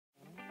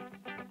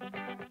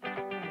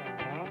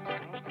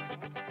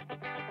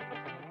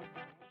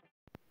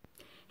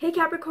Hey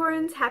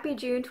Capricorns, happy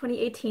June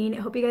 2018.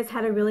 I hope you guys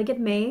had a really good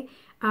May.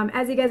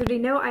 As you guys already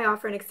know, I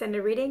offer an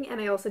extended reading and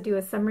I also do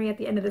a summary at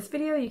the end of this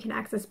video. You can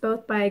access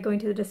both by going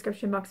to the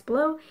description box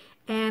below.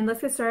 And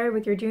let's get started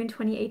with your June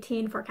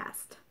 2018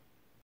 forecast.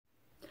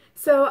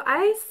 So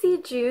I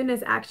see June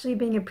as actually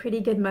being a pretty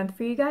good month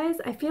for you guys.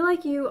 I feel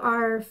like you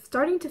are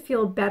starting to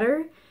feel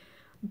better,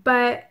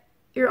 but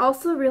you're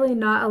also really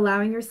not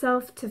allowing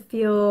yourself to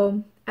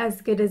feel as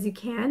good as you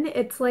can.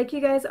 It's like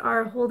you guys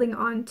are holding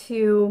on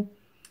to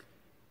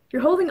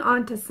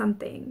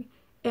something.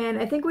 And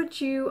I think what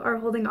you are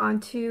holding on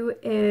to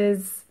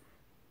is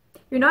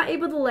you're not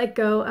able to let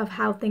go of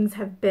how things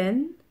have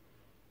been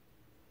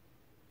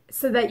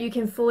so that you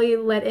can fully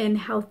let in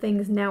how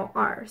things now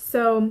are.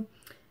 So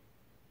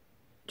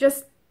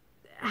just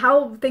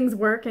how things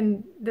work,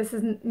 and this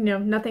isn't,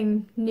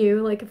 nothing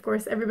new. Like, of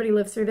course, everybody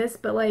lives through this,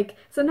 but like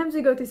sometimes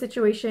we go through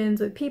situations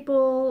with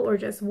people or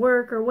just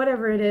work or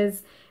whatever it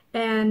is,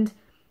 and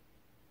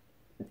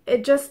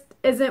it just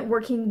isn't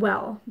working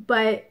well,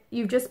 but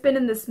you've just been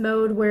in this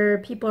mode where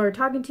people are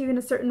talking to you in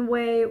a certain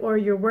way, or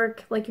your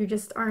work, like you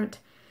just aren't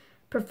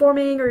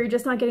performing, or you're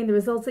just not getting the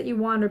results that you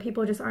want, or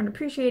people just aren't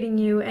appreciating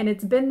you, and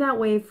it's been that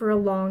way for a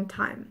long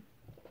time.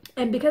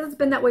 And because it's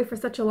been that way for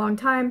such a long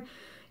time,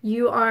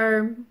 you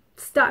are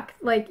stuck.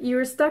 Like,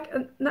 you're stuck,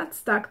 not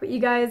stuck, but you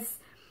guys,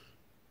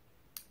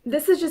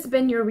 this has just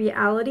been your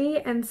reality,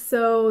 and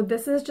so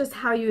this is just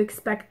how you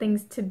expect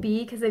things to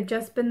be because they've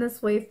just been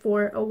this way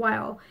for a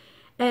while.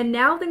 And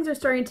now things are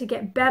starting to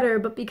get better,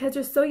 but because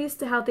you're so used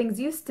to how things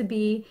used to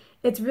be,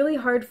 it's really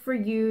hard for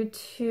you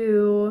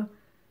to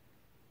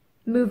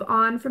move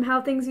on from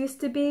how things used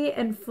to be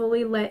and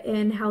fully let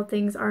in how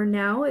things are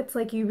now. It's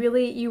like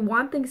you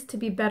want things to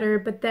be better,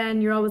 but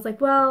then you're always like,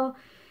 well,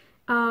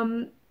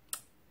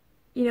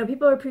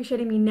 people are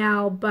appreciating me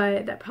now,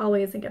 but that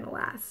probably isn't going to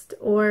last.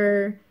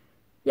 Or,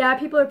 yeah,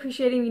 people are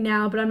appreciating me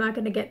now, but I'm not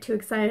going to get too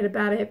excited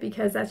about it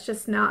because that's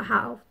just not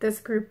how this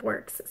group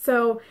works.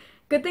 So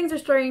good things are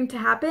starting to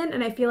happen,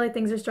 and I feel like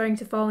things are starting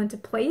to fall into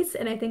place,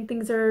 and I think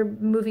things are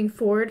moving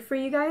forward for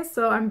you guys,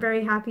 so I'm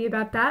very happy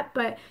about that.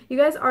 But you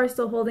guys are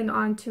still holding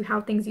on to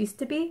how things used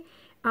to be.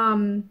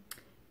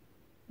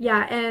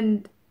 Yeah,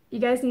 and you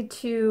guys need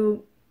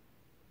to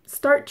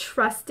start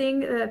trusting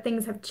that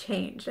things have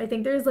changed. I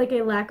think there's like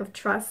a lack of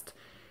trust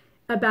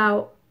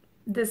about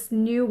this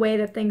new way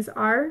that things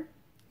are,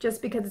 just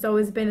because it's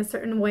always been a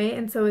certain way,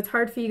 and so it's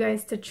hard for you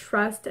guys to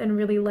trust and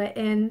really let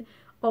in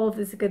all of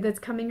this good that's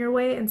coming your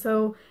way. And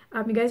so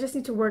you guys just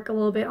need to work a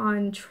little bit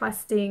on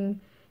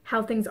trusting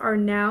how things are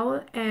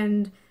now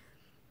and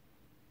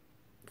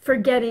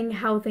forgetting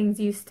how things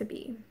used to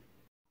be.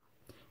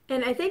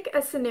 And I think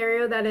a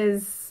scenario that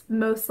is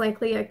most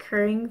likely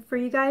occurring for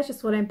you guys,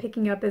 just what I'm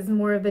picking up is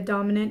more of a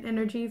dominant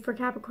energy for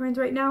Capricorns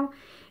right now,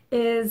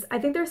 is I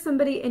think there's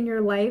somebody in your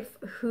life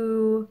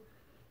who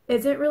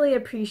isn't really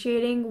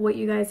appreciating what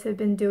you guys have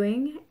been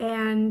doing,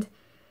 and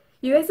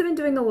you guys have been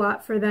doing a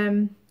lot for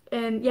them.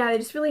 And yeah, they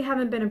just really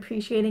haven't been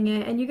appreciating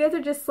it. And you guys are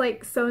just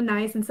like so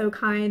nice and so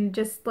kind,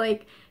 just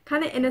like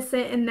kind of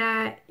innocent in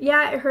that,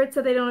 yeah, it hurts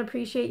that they don't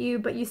appreciate you,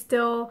 but you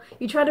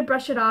try to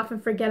brush it off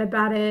and forget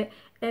about it,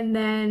 and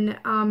then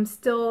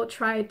still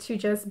try to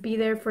just be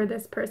there for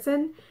this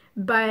person.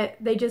 But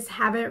they just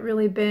haven't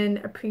really been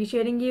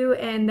appreciating you,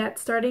 and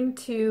that's starting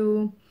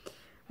to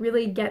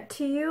really get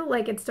to you.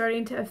 Like, it's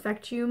starting to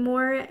affect you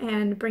more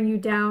and bring you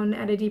down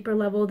at a deeper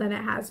level than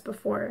it has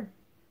before.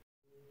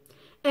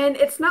 And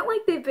it's not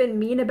like they've been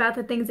mean about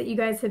the things that you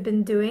guys have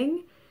been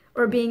doing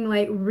or being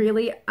like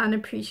really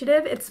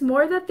unappreciative. It's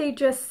more that they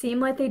just seem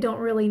like they don't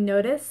really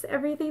notice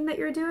everything that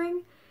you're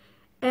doing.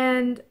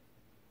 And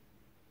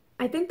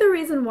I think the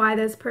reason why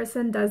this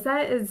person does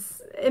that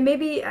is, it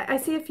maybe, I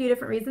see a few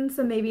different reasons,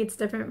 so maybe it's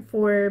different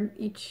for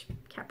each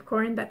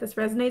Capricorn that this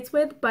resonates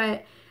with,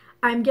 but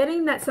I'm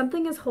getting that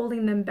something is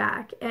holding them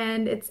back,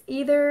 and it's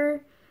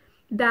either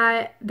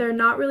that they're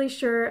not really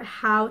sure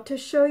how to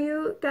show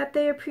you that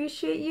they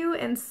appreciate you,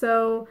 and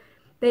so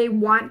they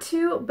want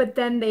to, but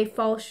then they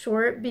fall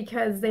short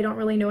because they don't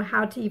really know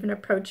how to even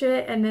approach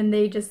it, and then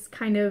they just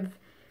kind of,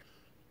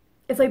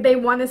 it's like they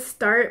want to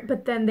start,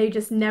 but then they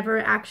just never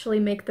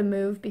actually make the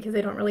move because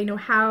they don't really know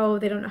how,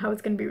 they don't know how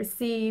it's going to be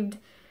received.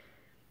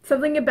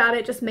 Something about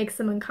it just makes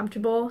them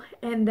uncomfortable.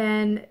 And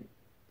then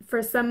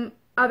for some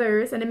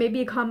others, and it may be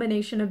a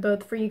combination of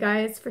both for you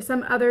guys, for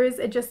some others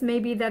it just may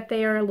be that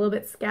they are a little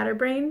bit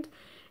scatterbrained,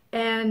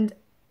 and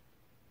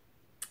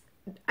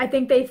I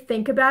think they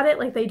think about it,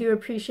 like they do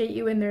appreciate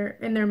you in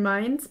their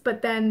minds,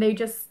 but then they're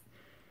just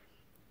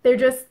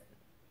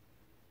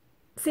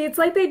see, it's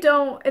like they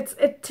don't,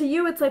 to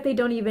you it's like they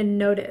don't even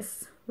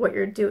notice what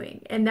you're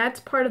doing, and that's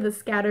part of the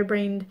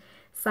scatterbrained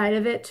side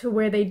of it, to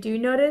where they do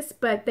notice,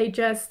 but they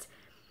just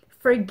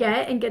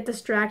forget and get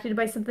distracted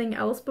by something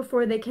else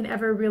before they can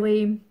ever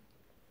really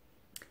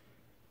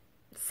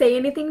say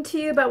anything to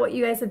you about what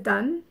you guys have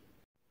done.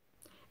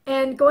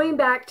 And going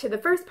back to the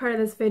first part of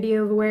this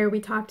video where we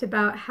talked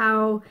about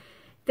how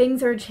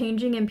things are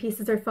changing and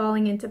pieces are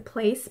falling into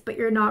place, but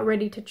you're not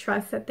ready to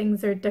trust that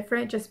things are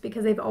different just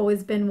because they've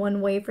always been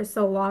one way for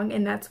so long,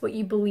 and that's what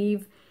you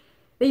believe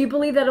that you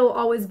believe that it will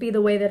always be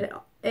the way that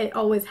it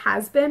always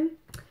has been.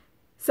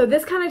 So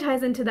this kind of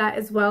ties into that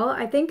as well.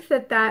 I think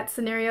that that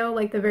scenario,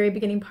 like the very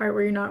beginning part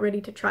where you're not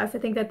ready to trust, I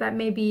think that that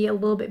may be a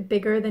little bit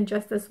bigger than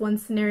just this one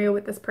scenario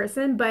with this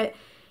person. But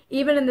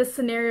even in this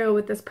scenario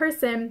with this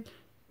person,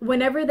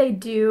 whenever they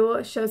do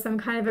show some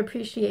kind of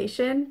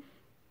appreciation,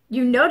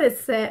 you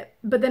notice it,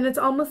 but then it's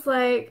almost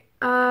like,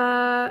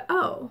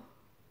 oh,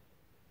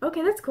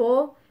 okay, that's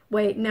cool.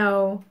 Wait,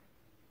 no,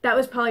 that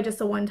was probably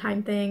just a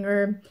one-time thing,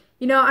 or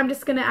you know, I'm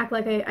just gonna act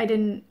like I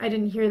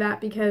didn't hear that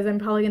because I'm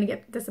probably gonna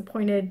get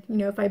disappointed, you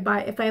know, if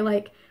I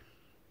like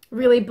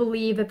really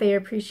believe that they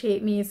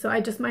appreciate me. So I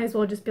just might as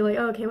well just be like,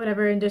 oh, okay,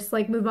 whatever, and just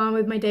like move on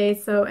with my day.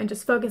 So, and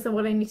just focus on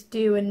what I need to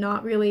do and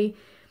not really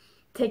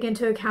take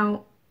into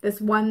account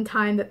this one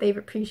time that they've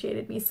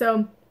appreciated me.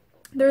 So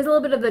there's a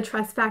little bit of the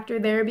trust factor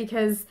there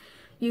because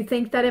you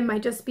think that it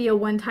might just be a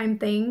one-time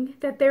thing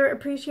that they're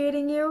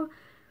appreciating you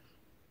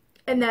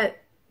and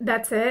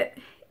that's it.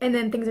 And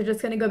then things are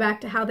just going to go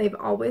back to how they've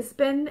always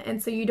been.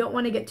 And so you don't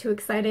want to get too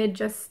excited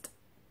just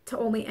to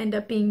only end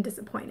up being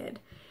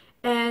disappointed.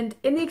 And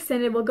in the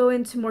extended, we'll go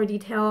into more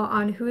detail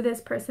on who this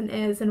person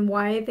is and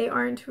why they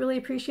aren't really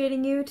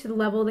appreciating you to the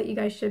level that you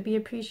guys should be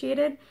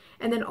appreciated.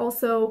 And then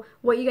also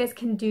what you guys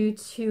can do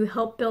to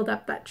help build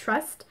up that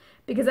trust,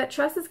 because that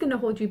trust is going to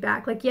hold you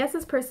back. Like, yes,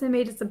 this person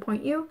may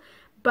disappoint you,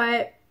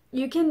 but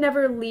you can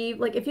never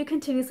leave. Like, if you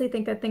continuously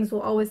think that things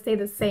will always stay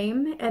the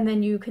same and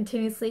then you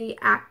continuously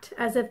act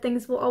as if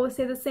things will always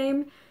stay the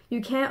same,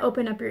 you can't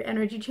open up your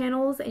energy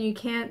channels and you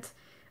can't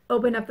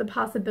open up the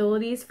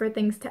possibilities for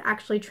things to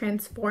actually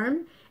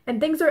transform. And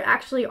things are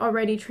actually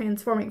already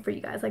transforming for you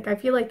guys. Like, I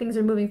feel like things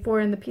are moving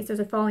forward and the pieces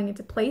are falling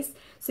into place.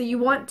 So you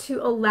want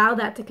to allow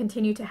that to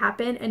continue to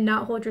happen and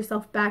not hold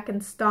yourself back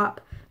and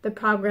stop the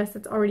progress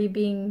that's already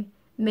being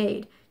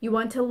made. You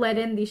want to let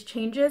in these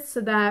changes so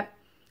that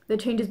the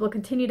changes will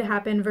continue to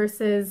happen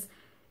versus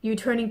you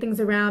turning things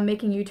around,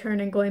 making you turn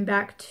and going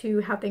back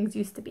to how things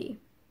used to be.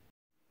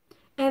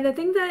 And the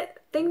thing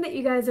that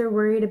you guys are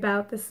worried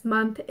about this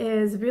month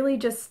is really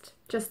just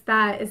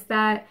that, is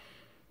that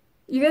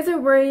you guys are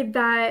worried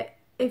that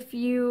if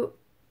you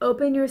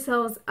open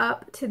yourselves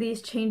up to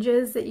these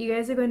changes that you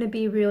guys are going to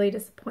be really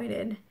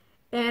disappointed.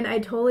 And I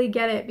totally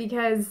get it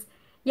because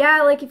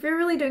yeah, like if you're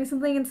really doing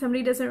something and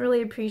somebody doesn't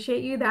really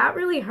appreciate you, that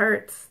really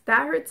hurts.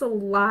 That hurts a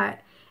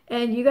lot.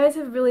 And you guys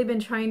have really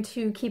been trying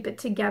to keep it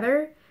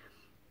together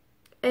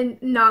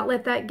and not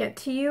let that get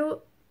to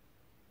you,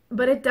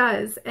 but it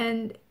does.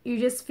 And you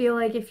just feel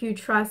like if you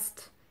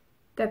trust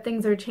that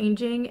things are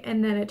changing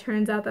and then it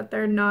turns out that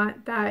they're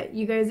not, that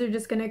you guys are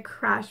just going to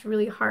crash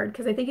really hard.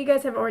 Because I think you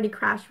guys have already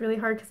crashed really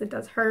hard because it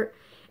does hurt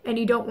and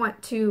you don't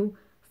want to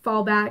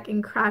fall back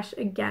and crash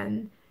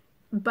again.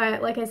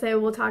 But like I said,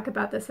 we'll talk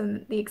about this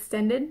in the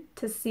extended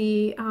to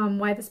see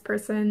why this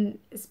person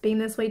is being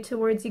this way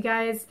towards you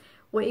guys,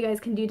 what you guys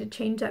can do to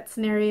change that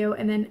scenario,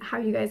 and then how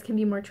you guys can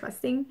be more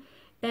trusting.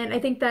 And I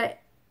think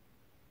that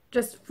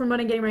just from what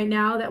I'm getting right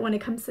now, that when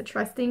it comes to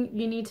trusting,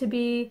 you need to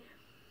be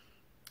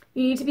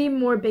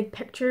more big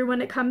picture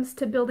when it comes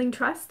to building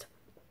trust.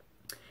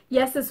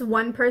 Yes, this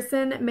one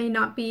person may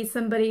not be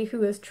somebody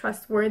who is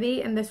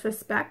trustworthy in this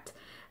respect,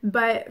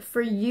 but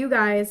for you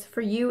guys, for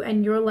you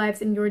and your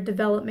lives and your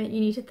development, you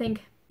need to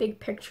think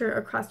big picture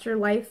across your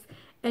life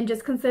and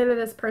just consider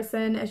this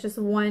person as just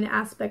one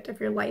aspect of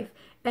your life.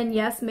 And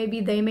yes,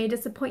 maybe they may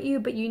disappoint you,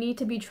 but you need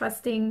to be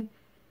trusting.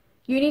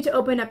 You need to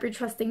open up your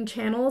trusting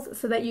channels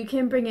so that you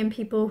can bring in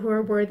people who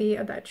are worthy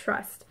of that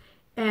trust.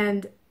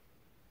 And,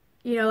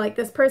 you know, like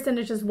this person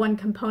is just one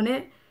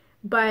component,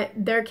 but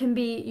there can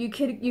be, you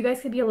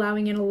guys could be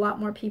allowing in a lot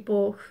more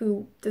people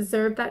who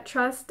deserve that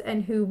trust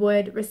and who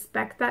would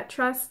respect that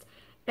trust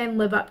and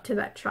live up to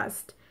that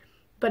trust.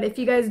 But if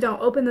you guys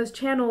don't open those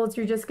channels,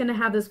 you're just going to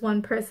have this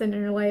one person in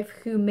your life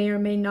who may or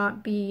may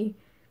not be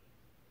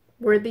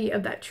worthy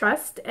of that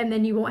trust. And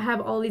then you won't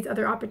have all these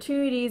other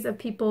opportunities of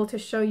people to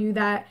show you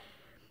that,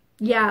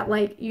 yeah,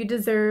 like you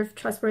deserve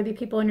trustworthy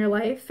people in your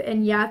life.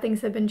 And yeah,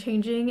 things have been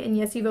changing. And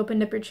yes, you've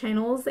opened up your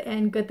channels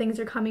and good things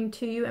are coming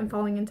to you and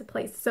falling into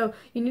place. So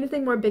you need to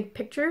think more big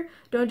picture.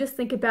 Don't just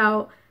think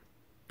about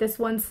this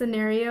one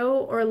scenario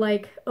or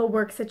like a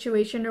work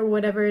situation or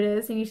whatever it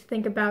is. You need to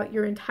think about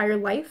your entire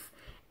life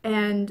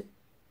and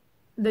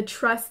the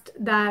trust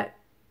that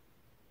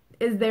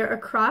is there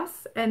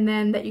across, and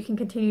then that you can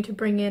continue to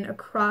bring in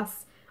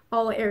across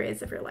all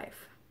areas of your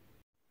life.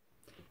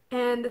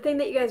 And the thing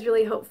that you guys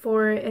really hope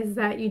for is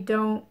that you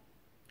don't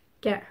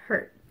get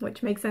hurt,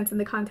 which makes sense in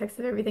the context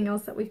of everything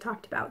else that we've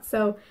talked about.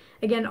 So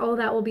again, all of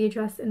that will be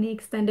addressed in the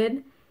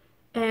extended.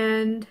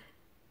 And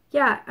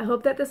yeah, I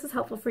hope that this was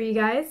helpful for you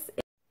guys.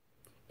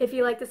 If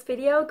you like this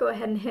video, go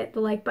ahead and hit the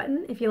like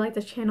button. If you like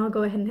this channel,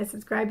 go ahead and hit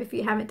subscribe if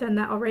you haven't done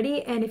that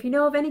already. And if you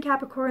know of any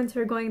Capricorns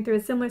who are going through a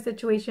similar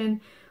situation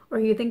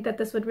or you think that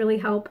this would really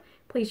help,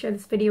 please share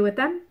this video with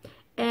them.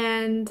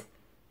 And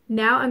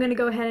now I'm going to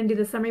go ahead and do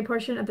the summary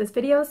portion of this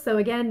video. So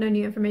again, no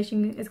new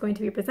information is going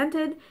to be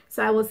presented.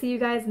 So I will see you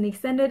guys in the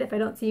extended. If I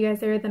don't see you guys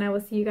there, then I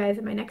will see you guys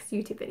in my next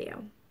YouTube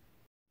video.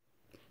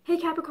 Hey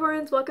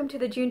Capricorns, welcome to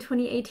the June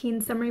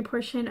 2018 summary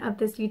portion of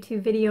this YouTube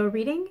video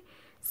reading.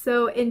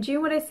 So in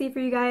June, what I see for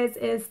you guys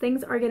is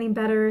things are getting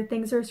better,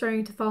 things are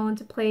starting to fall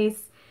into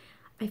place.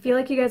 I feel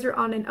like you guys are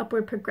on an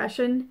upward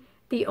progression.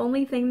 The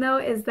only thing though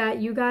is that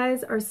you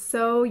guys are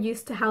so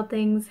used to how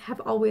things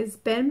have always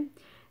been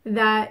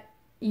that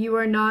you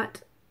are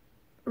not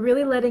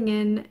really letting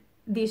in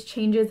these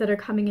changes that are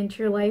coming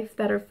into your life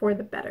that are for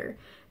the better.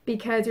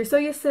 Because you're so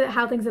used to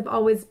how things have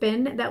always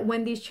been that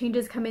when these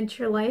changes come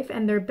into your life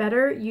and they're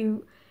better,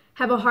 you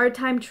have a hard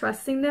time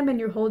trusting them and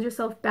you hold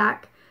yourself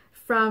back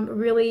from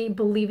really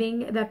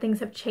believing that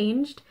things have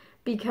changed,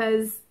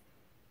 because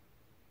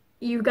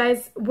you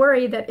guys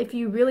worry that if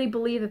you really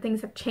believe that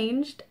things have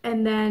changed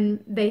and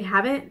then they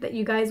haven't, that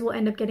you guys will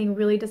end up getting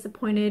really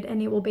disappointed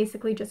and it will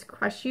basically just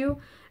crush you,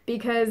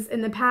 because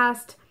in the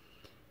past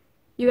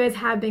you guys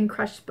have been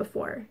crushed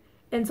before.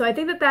 And so I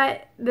think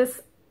that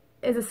this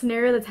is a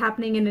scenario that's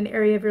happening in an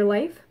area of your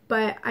life,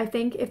 but I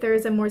think if there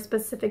is a more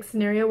specific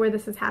scenario where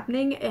this is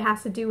happening, it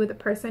has to do with a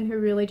person who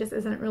really just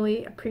isn't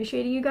really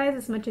appreciating you guys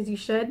as much as you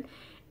should.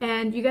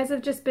 And you guys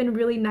have just been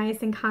really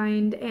nice and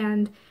kind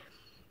and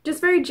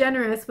just very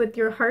generous with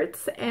your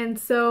hearts. And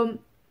so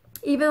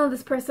even though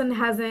this person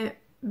hasn't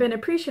been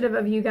appreciative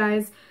of you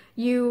guys,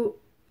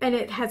 and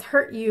it has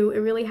hurt you, it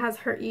really has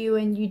hurt you,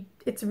 and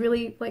it's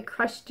really like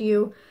crushed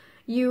you,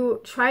 you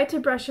try to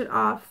brush it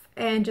off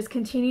and just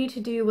continue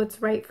to do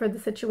what's right for the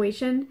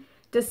situation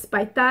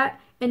despite that,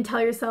 and tell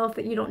yourself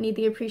that you don't need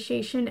the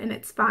appreciation and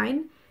it's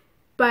fine.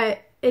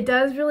 But it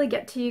does really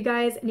get to you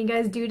guys, and you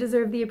guys do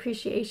deserve the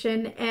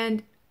appreciation.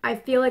 And I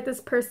feel like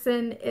this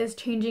person is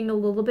changing a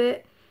little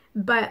bit,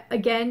 but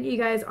again, you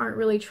guys aren't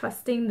really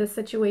trusting the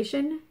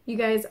situation. You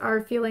guys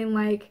are feeling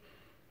like,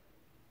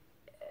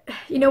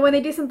 you know, when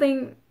they do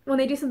something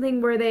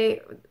where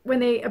when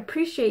they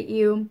appreciate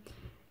you,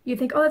 you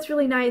think, oh, that's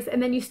really nice,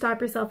 and then you stop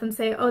yourself and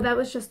say, oh, that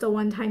was just a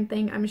one-time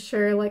thing, I'm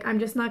sure. Like, I'm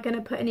just not going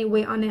to put any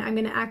weight on it. I'm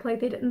going to act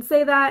like they didn't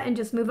say that and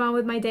just move on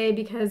with my day,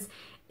 because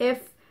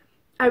if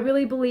I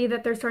really believe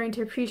that they're starting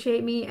to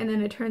appreciate me and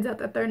then it turns out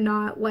that they're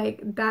not,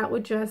 like, that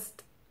would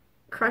just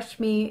crush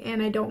me,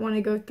 and I don't want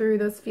to go through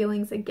those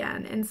feelings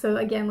again. And so,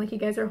 again, like, you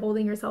guys are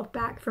holding yourself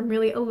back from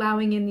really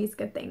allowing in these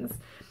good things.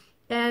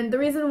 And the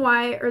reason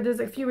why, or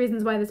there's a few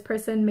reasons why this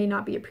person may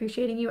not be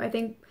appreciating you. I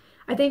think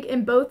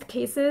in both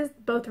cases,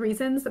 both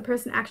reasons, the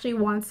person actually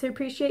wants to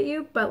appreciate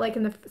you, but like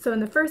in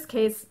the first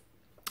case,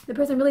 the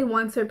person really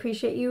wants to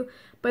appreciate you,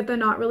 but they're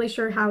not really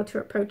sure how to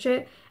approach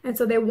it. And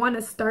so they want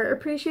to start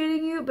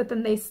appreciating you, but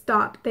then they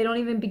stop. They don't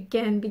even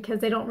begin because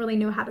they don't really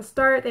know how to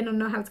start. They don't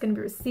know how it's going to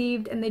be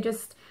received, and they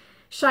just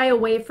shy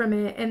away from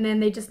it, and then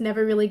they just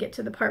never really get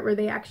to the part where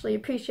they actually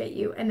appreciate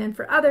you. And then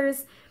for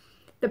others,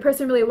 the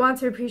person really wants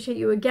to appreciate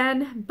you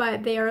again,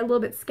 but they are a little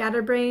bit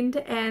scatterbrained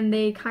and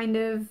they kind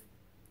of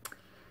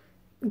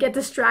get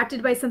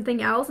distracted by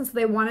something else, and so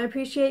they want to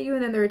appreciate you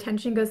and then their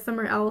attention goes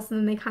somewhere else, and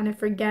then they kind of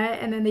forget,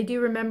 and then they do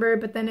remember,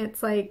 but then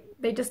it's like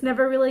they just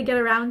never really get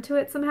around to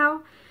it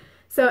somehow.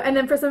 So, and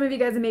then for some of you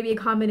guys it may be a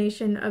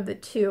combination of the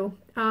two,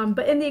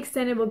 but in the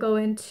extended we'll go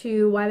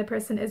into why the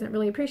person isn't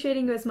really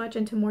appreciating you as much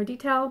into more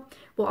detail.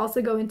 We'll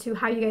also go into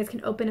how you guys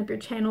can open up your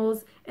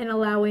channels and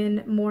allow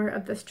in more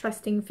of this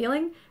trusting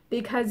feeling,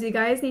 because you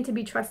guys need to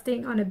be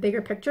trusting on a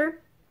bigger picture.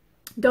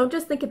 Don't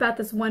just think about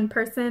this one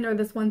person or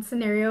this one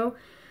scenario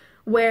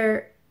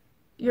where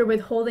you're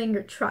withholding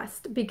your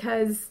trust,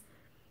 because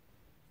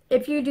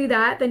if you do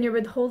that, then you're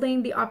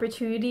withholding the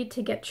opportunity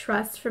to get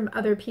trust from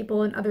other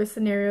people in other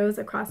scenarios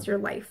across your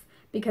life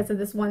because of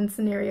this one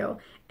scenario.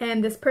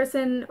 And this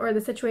person or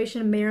the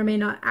situation may or may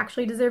not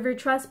actually deserve your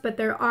trust, but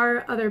there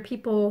are other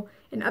people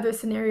in other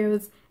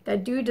scenarios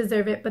that do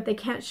deserve it, but they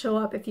can't show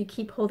up if you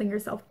keep holding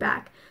yourself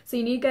back. So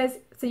you guys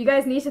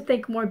need to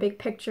think more big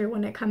picture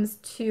when it comes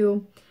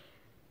to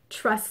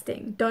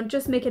trusting. Don't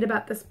just make it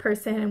about this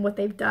person and what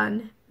they've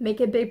done.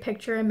 Make it big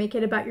picture and make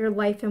it about your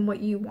life and what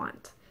you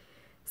want.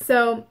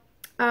 So,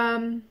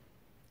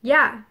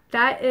 yeah,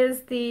 that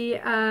is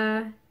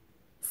the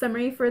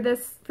summary for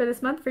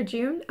this month, for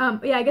June.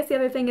 Yeah, I guess the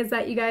other thing is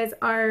that you guys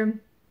are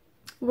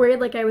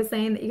worried, like I was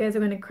saying, that you guys are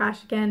going to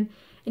crash again,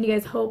 and you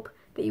guys hope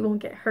that you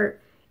won't get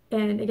hurt.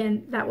 And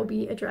again, that will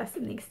be addressed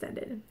in the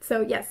extended. So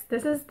yes,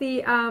 this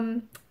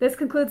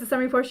concludes the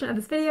summary portion of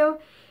this video.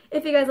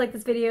 If you guys like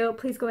this video,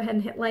 please go ahead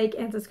and hit like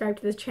and subscribe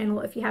to this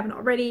channel if you haven't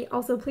already.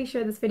 Also, please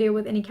share this video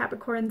with any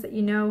Capricorns that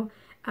you know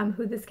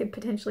who this could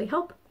potentially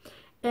help.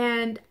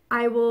 And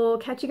I will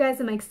catch you guys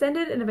in my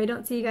extended, and if I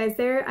don't see you guys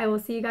there, I will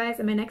see you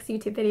guys in my next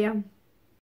YouTube video.